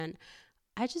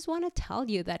I just want to tell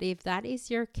you that if that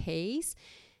is your case,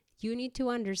 you need to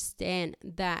understand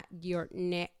that your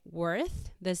net worth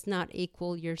does not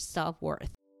equal your self-worth.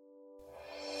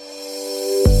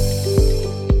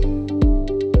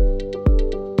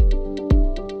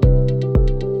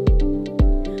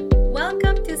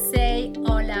 Welcome to Say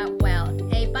Hola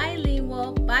Well, a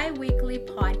bilingual, bi-weekly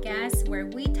podcast where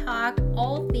we talk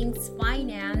all things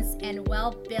finance and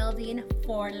wealth building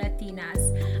for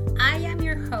Latinas. I am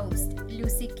your host,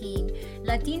 Luzy King,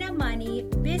 Latina money,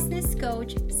 business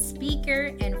coach,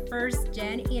 speaker, and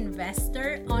first-gen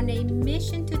investor on a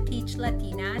mission to teach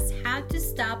Latinas how to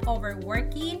stop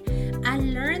overworking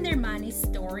and learn their money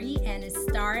story and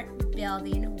start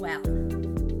building wealth.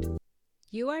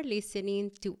 You are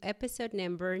listening to episode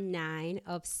number 9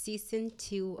 of season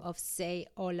 2 of Say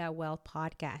Hola Well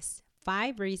podcast.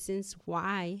 5 reasons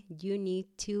why you need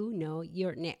to know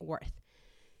your net worth.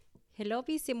 Hello,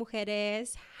 Bici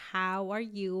Mujeres. How are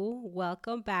you?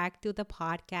 Welcome back to the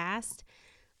podcast.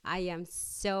 I am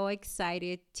so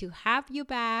excited to have you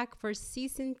back for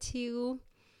season 2.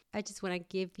 I just want to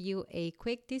give you a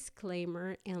quick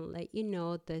disclaimer and let you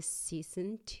know that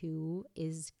season 2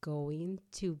 is going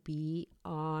to be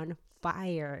on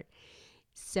fire.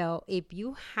 So if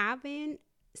you haven't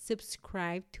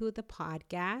subscribed to the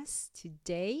podcast,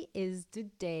 today is the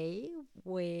day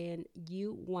when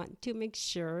you want to make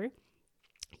sure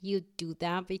you do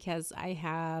that, because I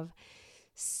have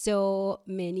so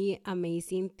many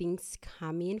amazing things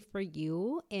coming for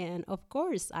you. And of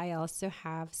course, I also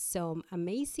have some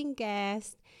amazing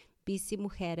guests, Bici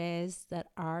Mujeres, that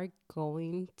are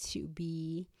going to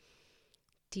be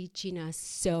teaching us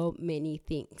so many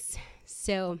things.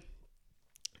 So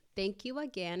thank you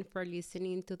again for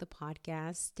listening to the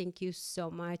podcast. Thank you so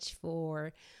much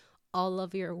for all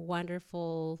of your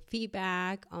wonderful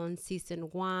feedback on season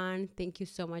 1. Thank you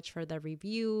so much for the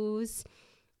reviews,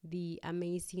 the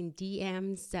amazing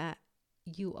DMs that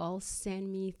you all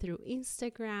send me through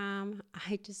Instagram.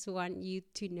 I just want you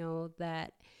to know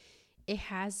that it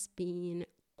has been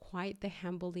quite the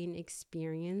humbling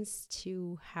experience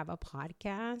to have a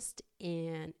podcast,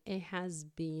 and it has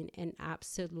been an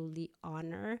absolutely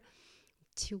honor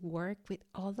to work with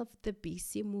all of the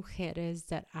Bici Mujeres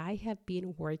that I have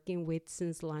been working with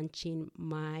since launching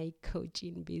my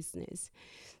coaching business.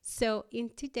 So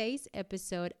in today's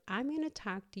episode, I'm going to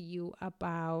talk to you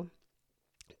about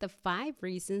the 5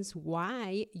 reasons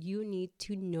why you need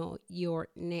to know your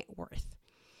net worth.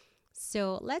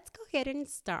 So let's go ahead and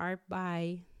start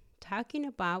by talking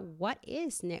about what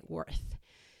is net worth.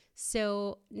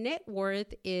 So net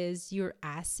worth is your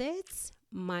assets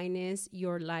minus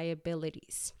your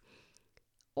liabilities.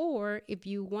 Or if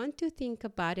you want to think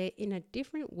about it in a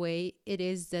different way, it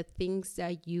is the things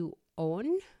that you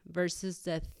own versus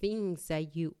the things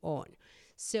that you own.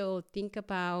 So think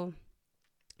about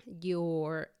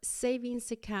your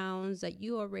savings accounts that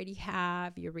you already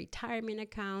have, your retirement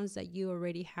accounts that you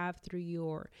already have through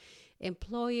your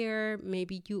employer.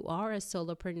 Maybe you are a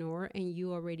solopreneur and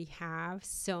you already have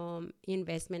some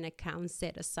investment accounts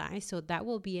set aside, so that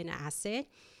will be an asset.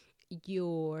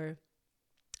 Your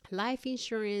life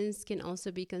insurance can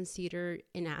also be considered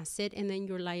an asset, and then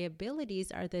your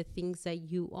liabilities are the things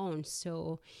that you own.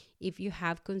 So if you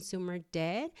have consumer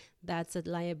debt, that's a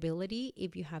liability.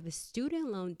 If you have a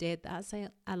student loan debt, that's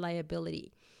a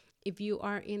liability. If you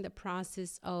are in the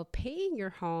process of paying your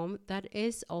home, that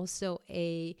is also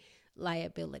a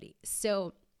liability.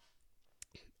 So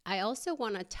I also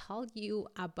want to tell you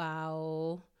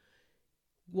about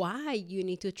why you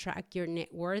need to track your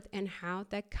net worth and how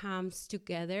that comes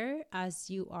together as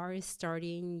you are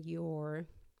starting your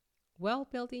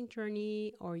wealth building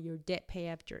journey or your debt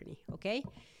payoff journey. Okay,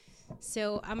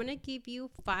 so I'm going to give you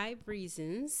 5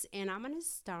 reasons, and I'm going to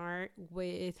start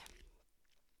with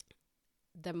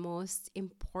the most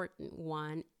important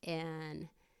one, and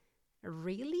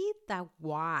really the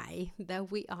why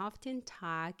that we often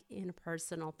talk in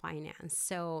personal finance.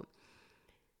 So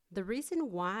the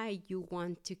reason why you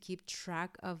want to keep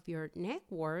track of your net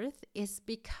worth is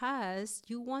because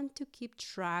you want to keep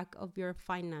track of your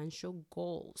financial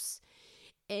goals.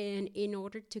 And in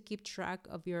order to keep track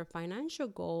of your financial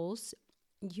goals,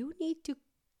 you need to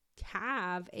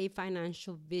have a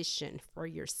financial vision for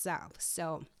yourself.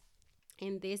 So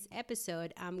in this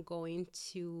episode, I'm going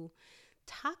to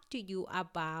talk to you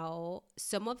about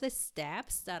some of the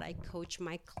steps that I coach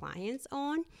my clients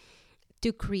on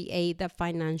to create the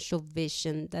financial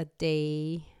vision that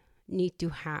they need to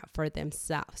have for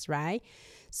themselves, right?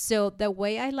 So the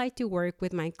way I like to work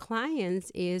with my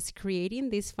clients is creating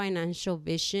this financial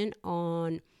vision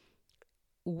on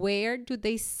where do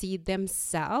they see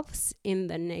themselves in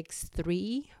the next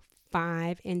 3,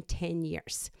 5, and 10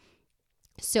 years?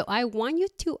 So I want you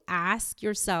to ask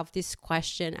yourself this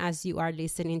question as you are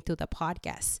listening to the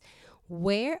podcast.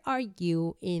 Where are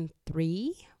you in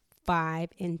 3, 5,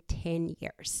 and 10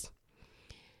 years?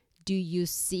 Do you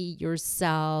see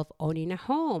yourself owning a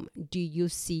home? Do you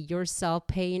see yourself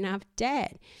paying off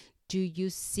debt? Do you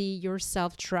see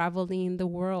yourself traveling the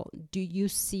world? Do you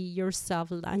see yourself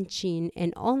launching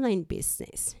an online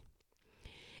business?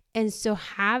 And so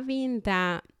having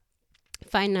that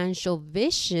financial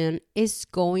vision is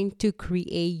going to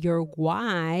create your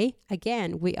why.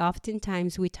 Again, we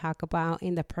talk about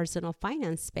in the personal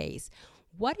finance space.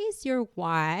 What is your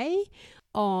why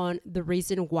on the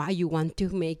reason why you want to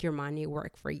make your money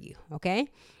work for you? Okay.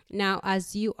 Now,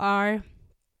 as you are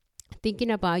thinking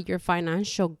about your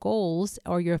financial goals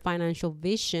or your financial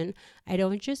vision, I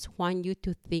don't just want you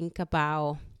to think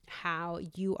about how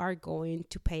you are going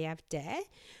to pay off debt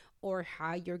or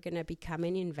how you're going to become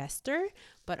an investor,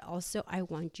 but also I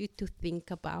want you to think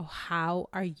about how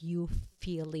are you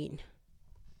feeling?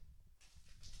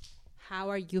 How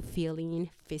are you feeling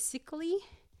physically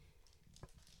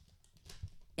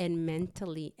and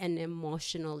mentally and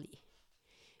emotionally?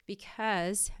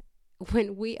 Because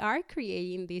when we are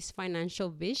creating this financial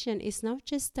vision, it's not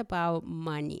just about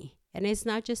money, and it's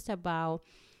not just about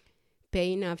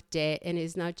paying off debt, and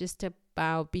it's not just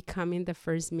about becoming the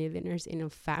first millionaires in our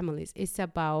families. It's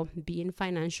about being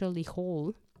financially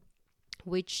whole,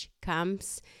 which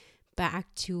comes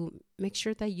back to make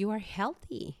sure that you are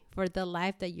healthy for the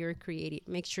life that you're creating.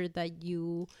 Make sure that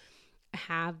you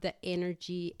have the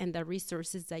energy and the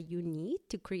resources that you need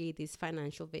to create this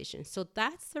financial vision. So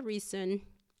that's the reason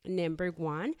number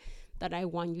one that I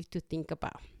want you to think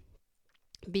about.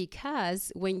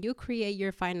 Because when you create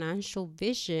your financial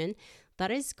vision, that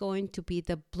is going to be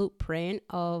the blueprint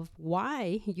of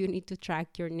why you need to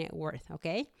track your net worth,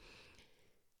 okay?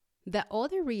 The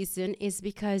other reason is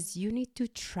because you need to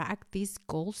track these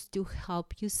goals to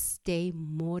help you stay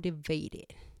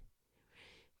motivated.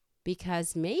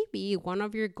 Because maybe one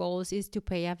of your goals is to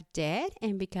pay off debt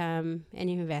and become an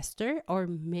investor, or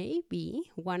maybe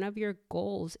one of your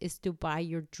goals is to buy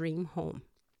your dream home,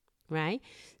 right?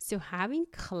 So having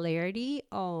clarity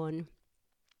on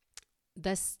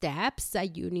the steps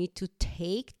that you need to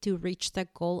take to reach the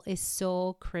goal is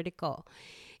so critical.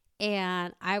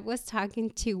 And I was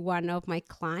talking to one of my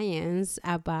clients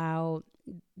about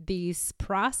this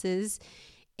process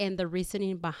and the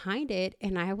reasoning behind it.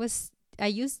 And I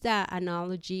used the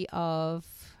analogy of,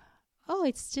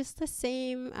 it's just the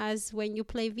same as when you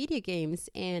play video games.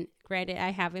 And granted, I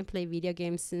haven't played video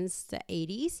games since the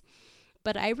 80s,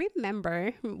 but I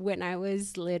remember when I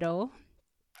was little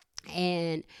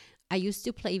and I used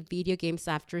to play video games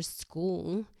after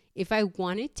school. If I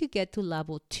wanted to get to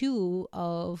level 2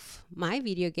 of my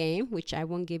video game, which I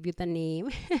won't give you the name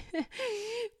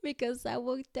because I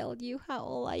won't tell you how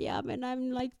old I am, and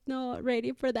I'm like not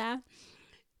ready for that.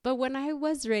 But when I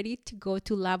was ready to go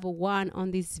to level 1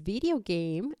 on this video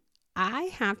game, I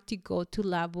have to go to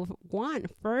level 1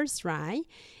 first, right?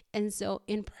 And so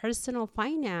in personal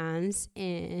finance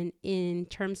and in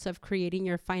terms of creating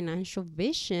your financial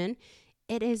vision,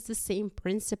 it is the same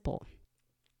principle.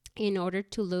 In order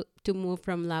to move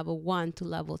from level 1 to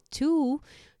level 2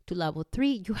 to level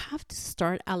 3, you have to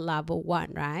start at level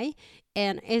 1, right?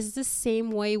 And it's the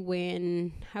same way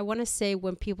when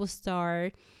people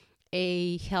start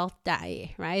a health diet,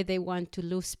 right? They want to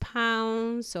lose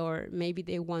pounds, or maybe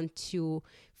they want to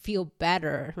feel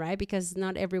better, right? Because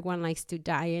not everyone likes to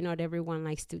diet. Not everyone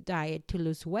likes to diet to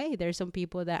lose weight. There's some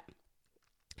people that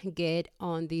get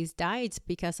on these diets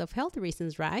because of health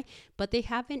reasons, right? But they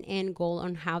have an end goal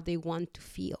on how they want to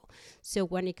feel. So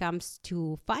when it comes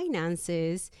to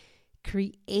finances,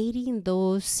 creating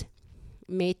those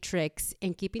metrics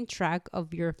and keeping track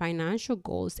of your financial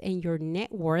goals and your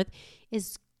net worth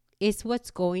is what's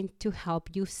going to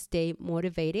help you stay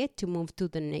motivated to move to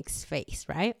the next phase,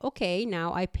 right? Okay,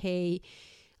 now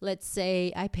let's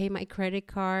say I pay my credit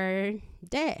card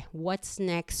debt. What's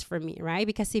next for me, right?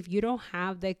 Because if you don't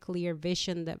have the clear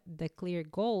vision, the clear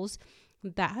goals,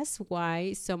 that's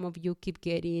why some of you keep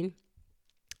getting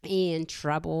in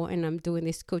trouble. And I'm doing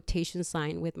this quotation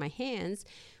sign with my hands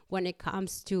when it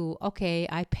comes to, okay,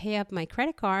 I pay up my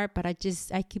credit card, but I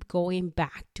keep going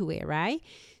back to it, right?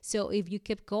 So if you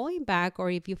keep going back, or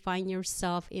if you find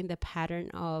yourself in the pattern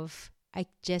of, I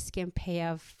just can pay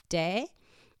off debt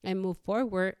and move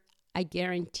forward, I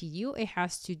guarantee you it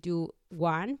has to do,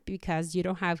 1, because you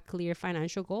don't have clear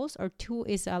financial goals, or 2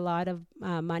 is a lot of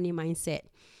money mindset.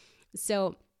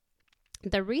 So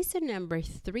the reason number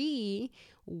 3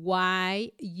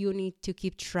 why you need to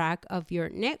keep track of your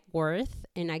net worth.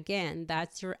 And again,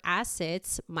 that's your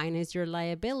assets minus your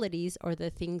liabilities, or the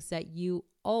things that you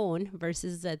own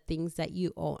versus the things that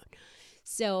you own.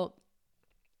 So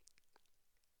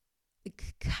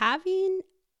having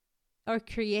or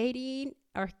creating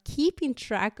or keeping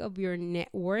track of your net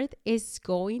worth is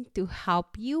going to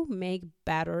help you make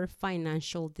better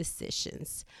financial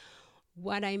decisions.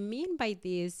 What I mean by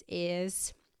this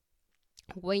is,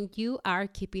 when you are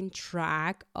keeping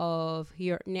track of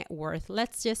your net worth,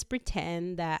 let's just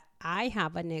pretend that I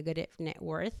have a negative net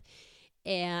worth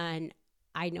and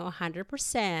I know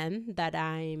 100% that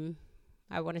I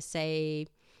want to say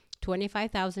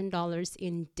 $25,000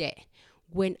 in debt.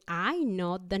 When I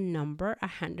know the number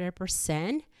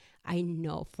 100%, I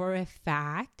know for a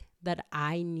fact that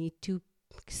I need to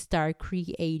start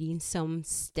creating some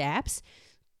steps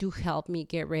to help me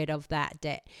get rid of that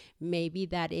debt. Maybe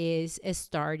that is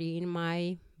starting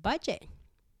my budget,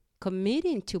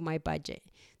 committing to my budget,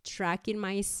 tracking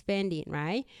my spending,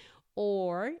 right?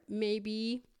 Or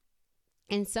maybe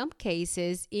in some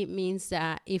cases, it means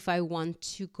that if I want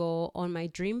to go on my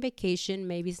dream vacation,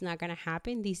 maybe it's not going to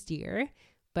happen this year,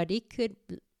 but it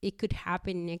could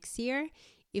happen next year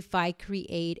if I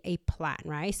create a plan,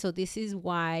 right? So this is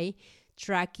why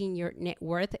tracking your net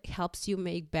worth helps you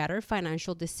make better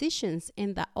financial decisions.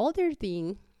 And the other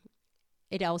thing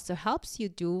it also helps you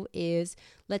do is,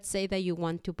 let's say that you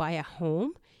want to buy a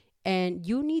home and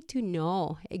you need to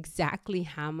know exactly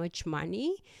how much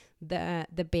money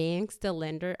the banks, the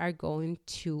lender are going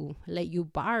to let you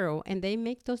borrow, and they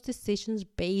make those decisions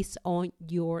based on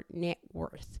your net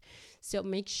worth. So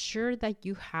make sure that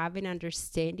you have an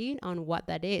understanding on what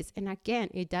that is. And again,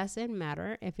 it doesn't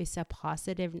matter if it's a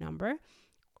positive number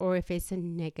or if it's a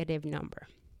negative number.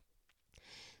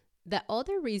 The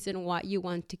other reason why you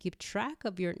want to keep track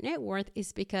of your net worth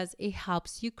is because it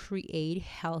helps you create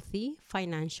healthy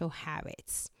financial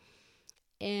habits.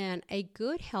 And a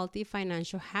good, healthy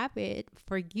financial habit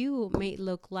for you may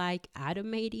look like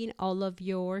automating all of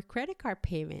your credit card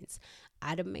payments,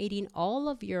 automating all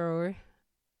of your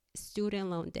student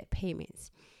loan debt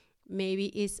payments. Maybe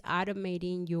it's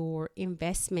automating your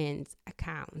investments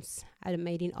accounts,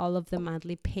 automating all of the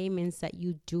monthly payments that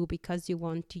you do because you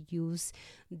want to use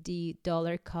the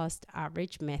dollar cost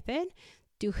average method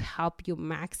to help you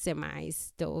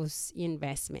maximize those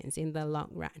investments in the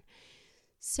long run.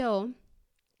 So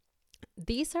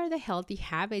these are the healthy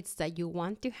habits that you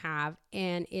want to have.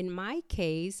 And in my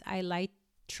case, I like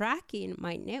tracking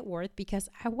my net worth because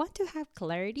I want to have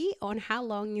clarity on how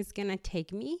long it's going to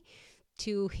take me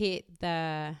to hit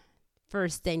the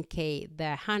first 10K,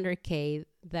 the 100K,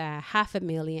 the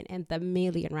 500,000, and the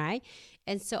million, right?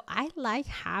 And so I like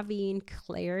having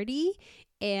clarity,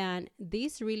 and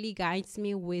this really guides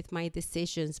me with my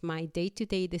decisions, my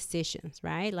day-to-day decisions,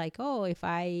 right? Like, oh, if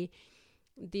I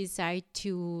decide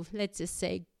to, let's just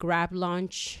say, grab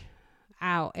lunch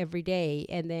out every day,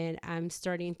 and then I'm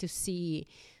starting to see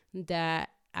that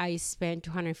I spend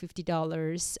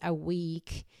 $250 a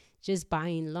week just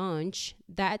buying lunch,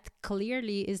 that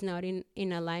clearly is not in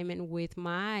alignment with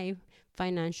my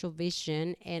financial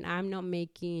vision, and I'm not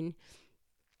making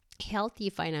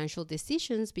healthy financial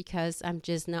decisions because I'm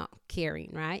just not caring,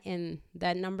 right? And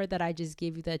that number that I just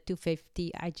gave you, the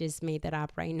 250, I just made that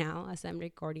up right now as I'm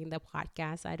recording the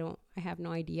podcast. I have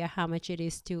no idea how much it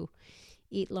is to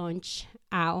eat lunch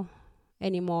out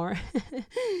anymore.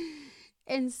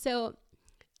 And so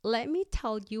let me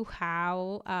tell you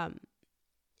how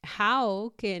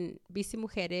can Busy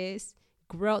Mujeres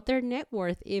grow their net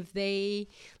worth. If they,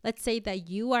 let's say that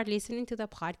you are listening to the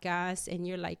podcast and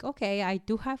you're like, okay, I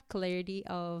do have clarity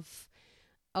of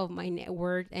my net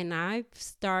worth, and I've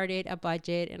started a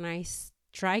budget and I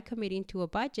try committing to a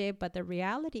budget, but the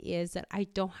reality is that I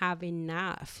don't have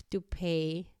enough to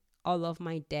pay all of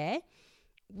my debt,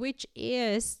 which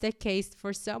is the case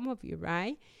for some of you,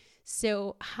 right?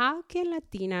 So how can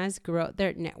Latinas grow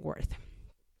their net worth?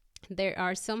 There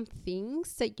are some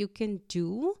things that you can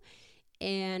do,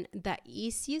 and the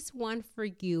easiest one for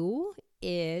you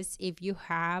is, if you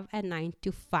have a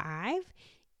 9-to-5,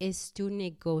 is to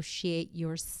negotiate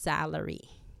your salary.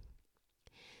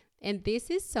 And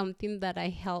this is something that I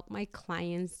help my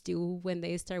clients do when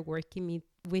they start working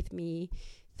with me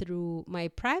through my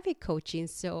private coaching.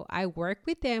 So I work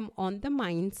with them on the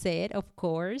mindset, of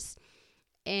course,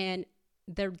 and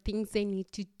the things they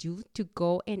need to do to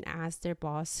go and ask their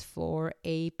boss for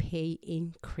a pay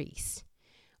increase.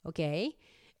 Okay?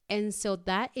 And so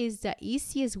that is the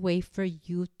easiest way for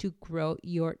you to grow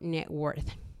your net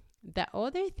worth. The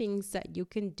other things that you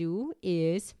can do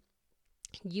is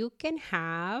you can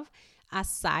have a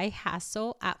side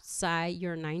hustle outside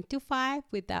your 9 to 5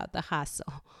 without the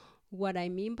hustle. What I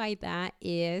mean by that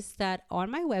is that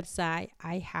on my website,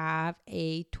 I have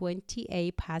a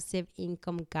 28 passive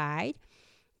income guide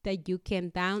that you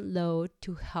can download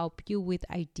to help you with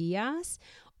ideas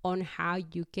on how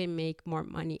you can make more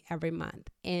money every month.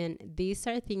 And these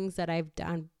are things that I've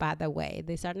done, by the way.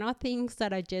 These are not things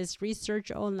that I just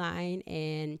researched online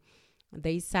and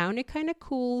they sounded kind of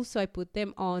cool, so I put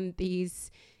them on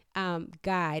these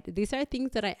guide. These are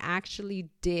things that I actually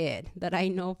did that I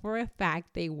know for a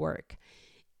fact they work.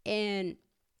 And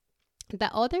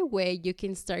the other way you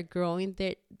can start growing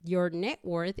your net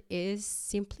worth is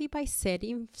simply by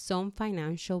setting some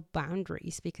financial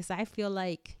boundaries, because I feel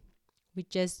like we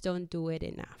just don't do it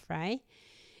enough, right?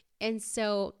 And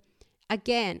so,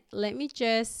 again, let me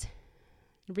just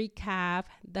recap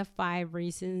the 5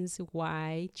 reasons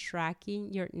why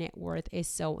tracking your net worth is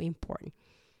so important.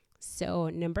 So,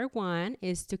 number 1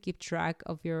 is to keep track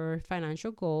of your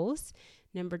financial goals.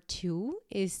 Number 2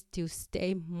 is to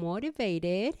stay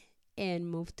motivated and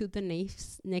move to the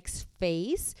next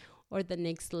phase or the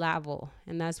next level.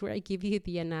 And that's where I give you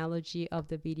the analogy of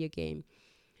the video game.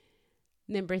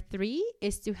 Number 3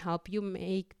 is to help you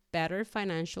make better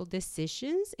financial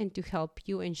decisions and to help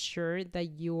you ensure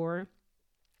that your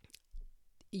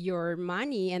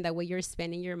money and the way you're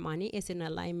spending your money is in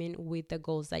alignment with the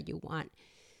goals that you want.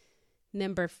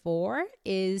 Number 4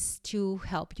 is to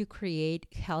help you create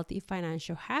healthy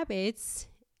financial habits.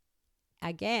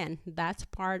 Again, that's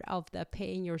part of the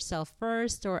paying yourself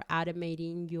first or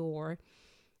automating your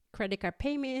credit card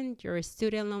payment, your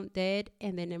student loan debt.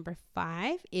 And then number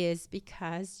 5 is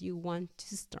because you want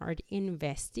to start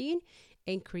investing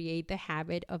and create the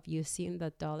habit of using the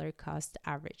dollar cost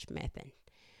average method.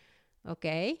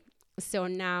 Okay, so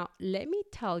now let me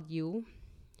tell you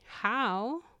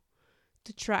how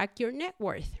to track your net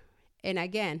worth. And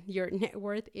again, your net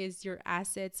worth is your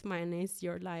assets minus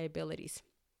your liabilities.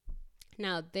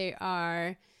 Now, there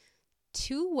are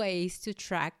 2 ways to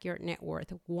track your net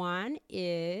worth. One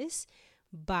is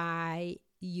by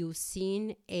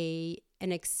using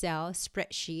an Excel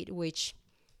spreadsheet, which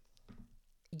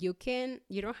you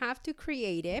don't have to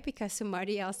create it because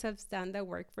somebody else has done the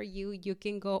work for you. You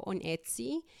can go on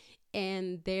Etsy,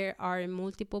 and there are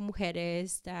multiple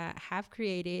mujeres that have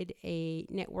created a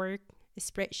network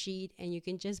spreadsheet, and you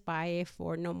can just buy it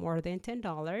for no more than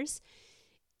 $10.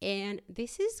 And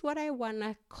this is what I want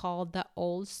to call the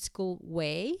old school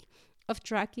way of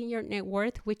tracking your net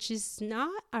worth, which is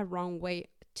not a wrong way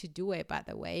to do it, by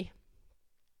the way.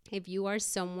 If you are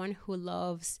someone who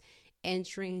loves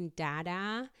entering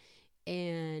data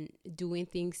and doing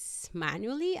things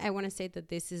manually, I want to say that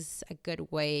this is a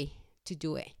good way to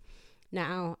do it.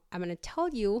 Now, I'm going to tell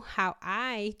you how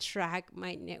I track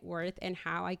my net worth and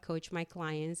how I coach my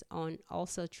clients on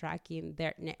also tracking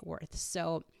their net worth.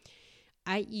 So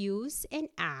I use an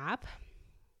app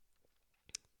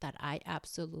that I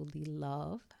absolutely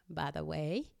love, by the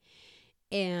way.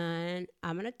 And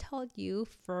I'm going to tell you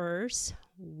first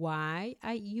why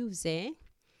I use it.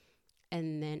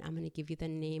 And then I'm going to give you the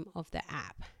name of the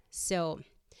app. So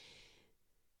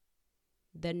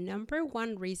the number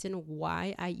 1 reason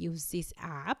why I use this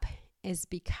app is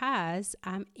because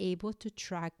I'm able to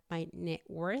track my net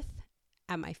worth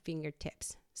at my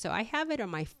fingertips. So I have it on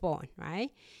my phone,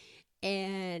 right?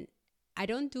 And I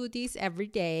don't do this every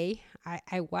day.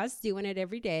 I was doing it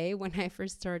every day when I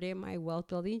first started my wealth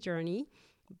building journey.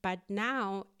 But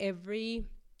now every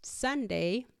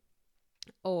Sunday,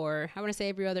 or I want to say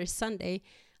every other Sunday,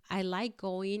 I like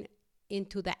going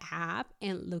into the app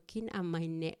and looking at my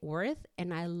net worth.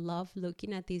 And I love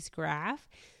looking at this graph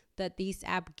that this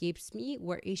app gives me,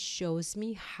 where it shows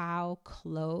me how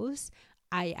close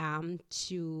I am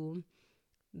to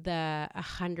the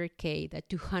 100K, the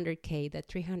 200K, the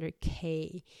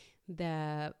 300K,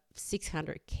 the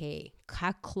 600K,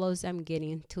 how close I'm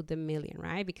getting to the million,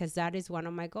 right? Because that is one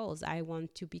of my goals. I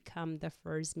want to become the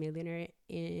first millionaire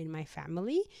in my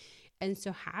family. And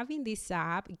so having this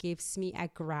app gives me a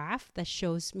graph that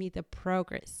shows me the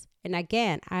progress. And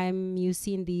again, I'm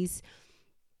using this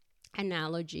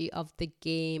analogy of the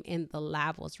game and the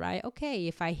levels, right? Okay,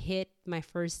 if I hit my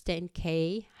first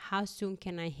 10K, how soon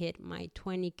can I hit my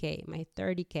 20K, my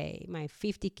 30K, my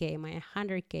 50K, my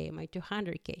 100K, my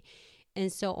 200K,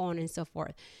 and so on and so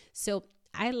forth. So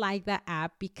I like that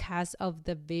app because of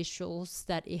the visuals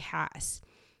that it has.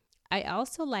 I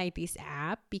also like this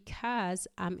app because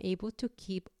I'm able to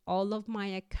keep all of my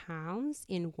accounts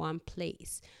in one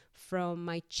place, from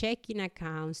my checking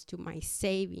accounts to my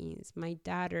savings, my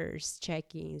daughter's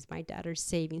checkings, my daughter's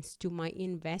savings to my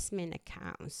investment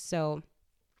accounts. So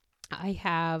I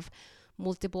have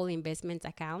multiple investment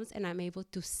accounts, and I'm able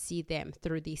to see them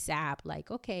through this app. Like,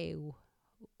 okay,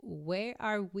 where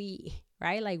are we,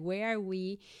 right? Like, where are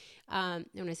we?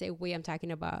 When I say we, I'm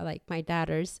talking about like my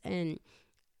daughters, and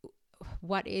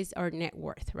what is our net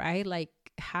worth, right? Like,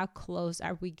 how close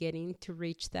are we getting to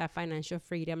reach that financial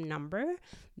freedom number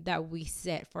that we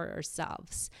set for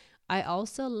ourselves? I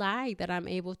also like that I'm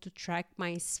able to track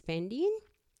my spending.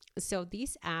 So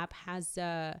this app has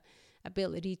the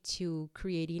ability to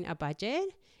creating a budget.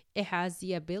 It has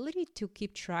the ability to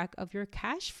keep track of your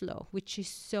cash flow, which is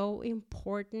so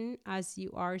important as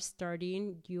you are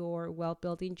starting your wealth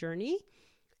building journey.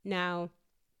 Now,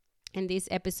 in this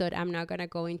episode, I'm not going to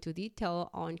go into detail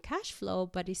on cash flow,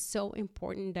 but it's so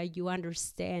important that you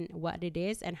understand what it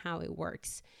is and how it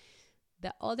works.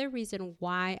 The other reason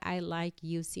why I like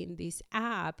using this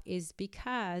app is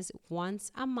because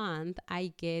once a month,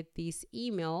 I get this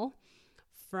email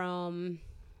from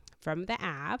the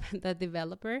app, the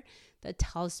developer, that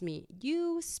tells me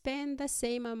you spend the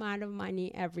same amount of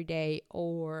money every day,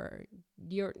 or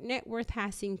your net worth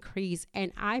has increased.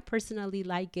 And I personally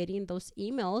like getting those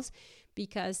emails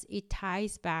because it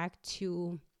ties back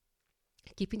to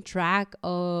keeping track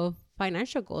of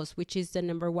financial goals, which is the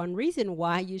number one reason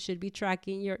why you should be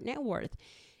tracking your net worth.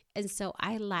 And so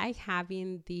I like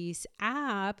having this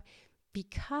app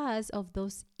because of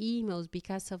those emails,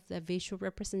 because of the visual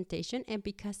representation, and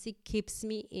because it keeps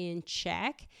me in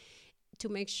check to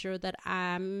make sure that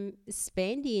I'm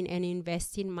spending and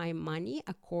investing my money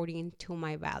according to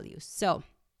my values. So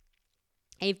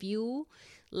if you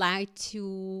like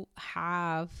to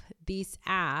have this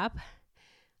app,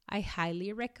 I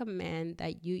highly recommend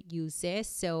that you use it.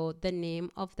 So the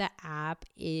name of the app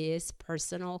is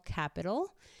Personal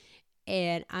Capital.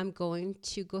 And I'm going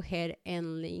to go ahead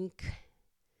and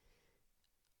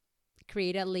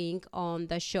create a link on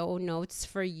the show notes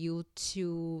for you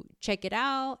to check it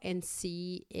out and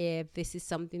see if this is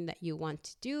something that you want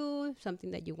to do,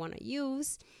 something that you want to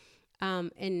use.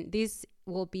 And this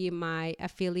will be my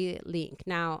affiliate link.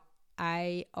 Now,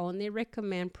 I only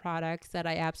recommend products that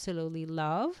I absolutely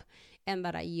love and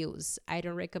that I use. I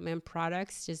don't recommend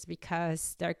products just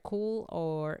because they're cool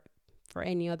or for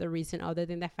any other reason other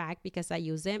than the fact because I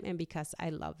use them and because I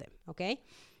love them, okay?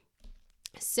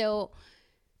 So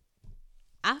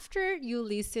after you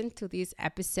listen to this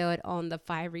episode on the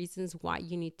 5 reasons why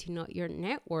you need to know your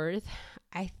net worth,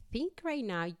 I think right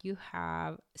now you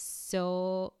have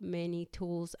so many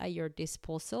tools at your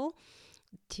disposal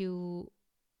to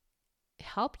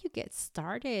help you get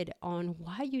started on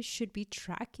why you should be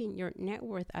tracking your net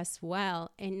worth as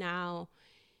well. And now,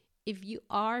 if you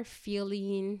are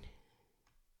feeling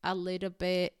a little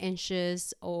bit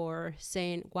anxious or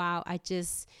saying, wow, I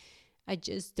just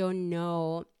don't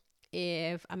know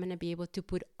if I'm going to be able to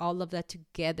put all of that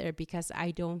together because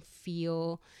I don't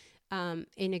feel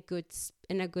in a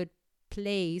good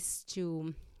place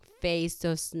to face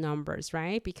those numbers,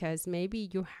 right? Because maybe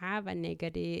you have a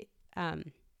negative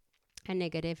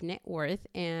net worth.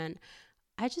 And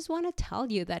I just want to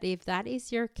tell you that if that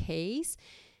is your case,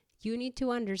 you need to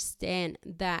understand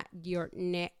that your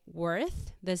net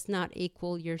worth does not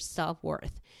equal your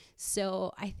self-worth.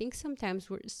 So I think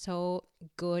sometimes we're so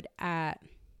good at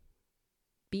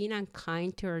being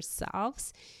unkind to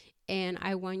ourselves. And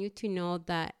I want you to know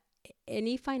that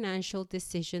any financial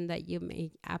decision that you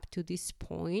make up to this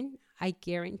point, I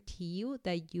guarantee you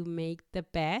that you make the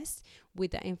best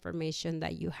with the information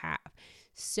that you have.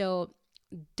 So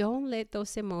don't let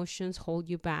those emotions hold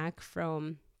you back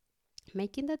from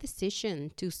making the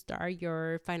decision to start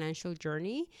your financial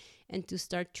journey and to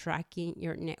start tracking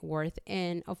your net worth.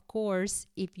 And of course,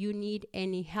 if you need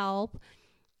any help,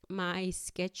 my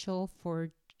schedule for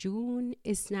June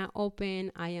is now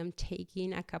open. I am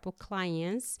taking a couple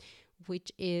clients,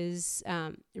 which is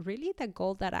really the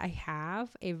goal that I have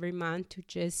every month, to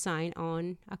just sign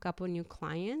on a couple new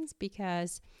clients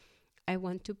because I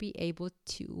want to be able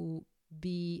to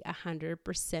be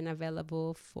 100%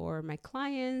 available for my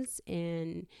clients.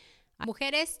 And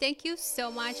Mujeres, thank you so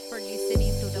much for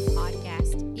listening to the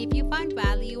podcast. If you found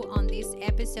value on this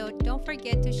episode, don't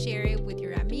forget to share it with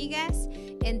your amigas,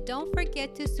 and don't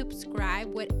forget to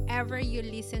subscribe wherever you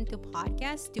listen to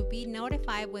podcasts to be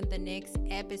notified when the next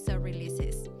episode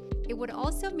releases. It would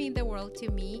also mean the world to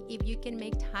me if you can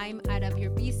make time out of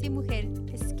your busy mujer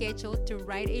schedule to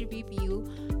write a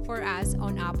review for us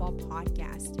on Apple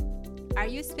Podcast. Are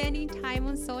you spending time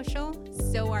on social?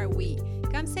 So are we.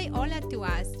 Come say hola to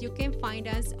us. You can find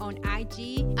us on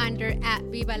IG under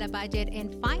 @Viva la Budget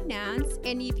and Finance.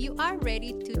 And if you are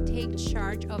ready to take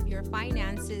charge of your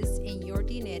finances and your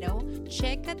dinero,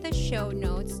 check out the show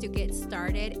notes to get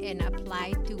started and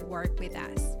apply to work with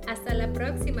us. Hasta la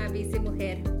próxima, Bici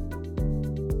Mujer.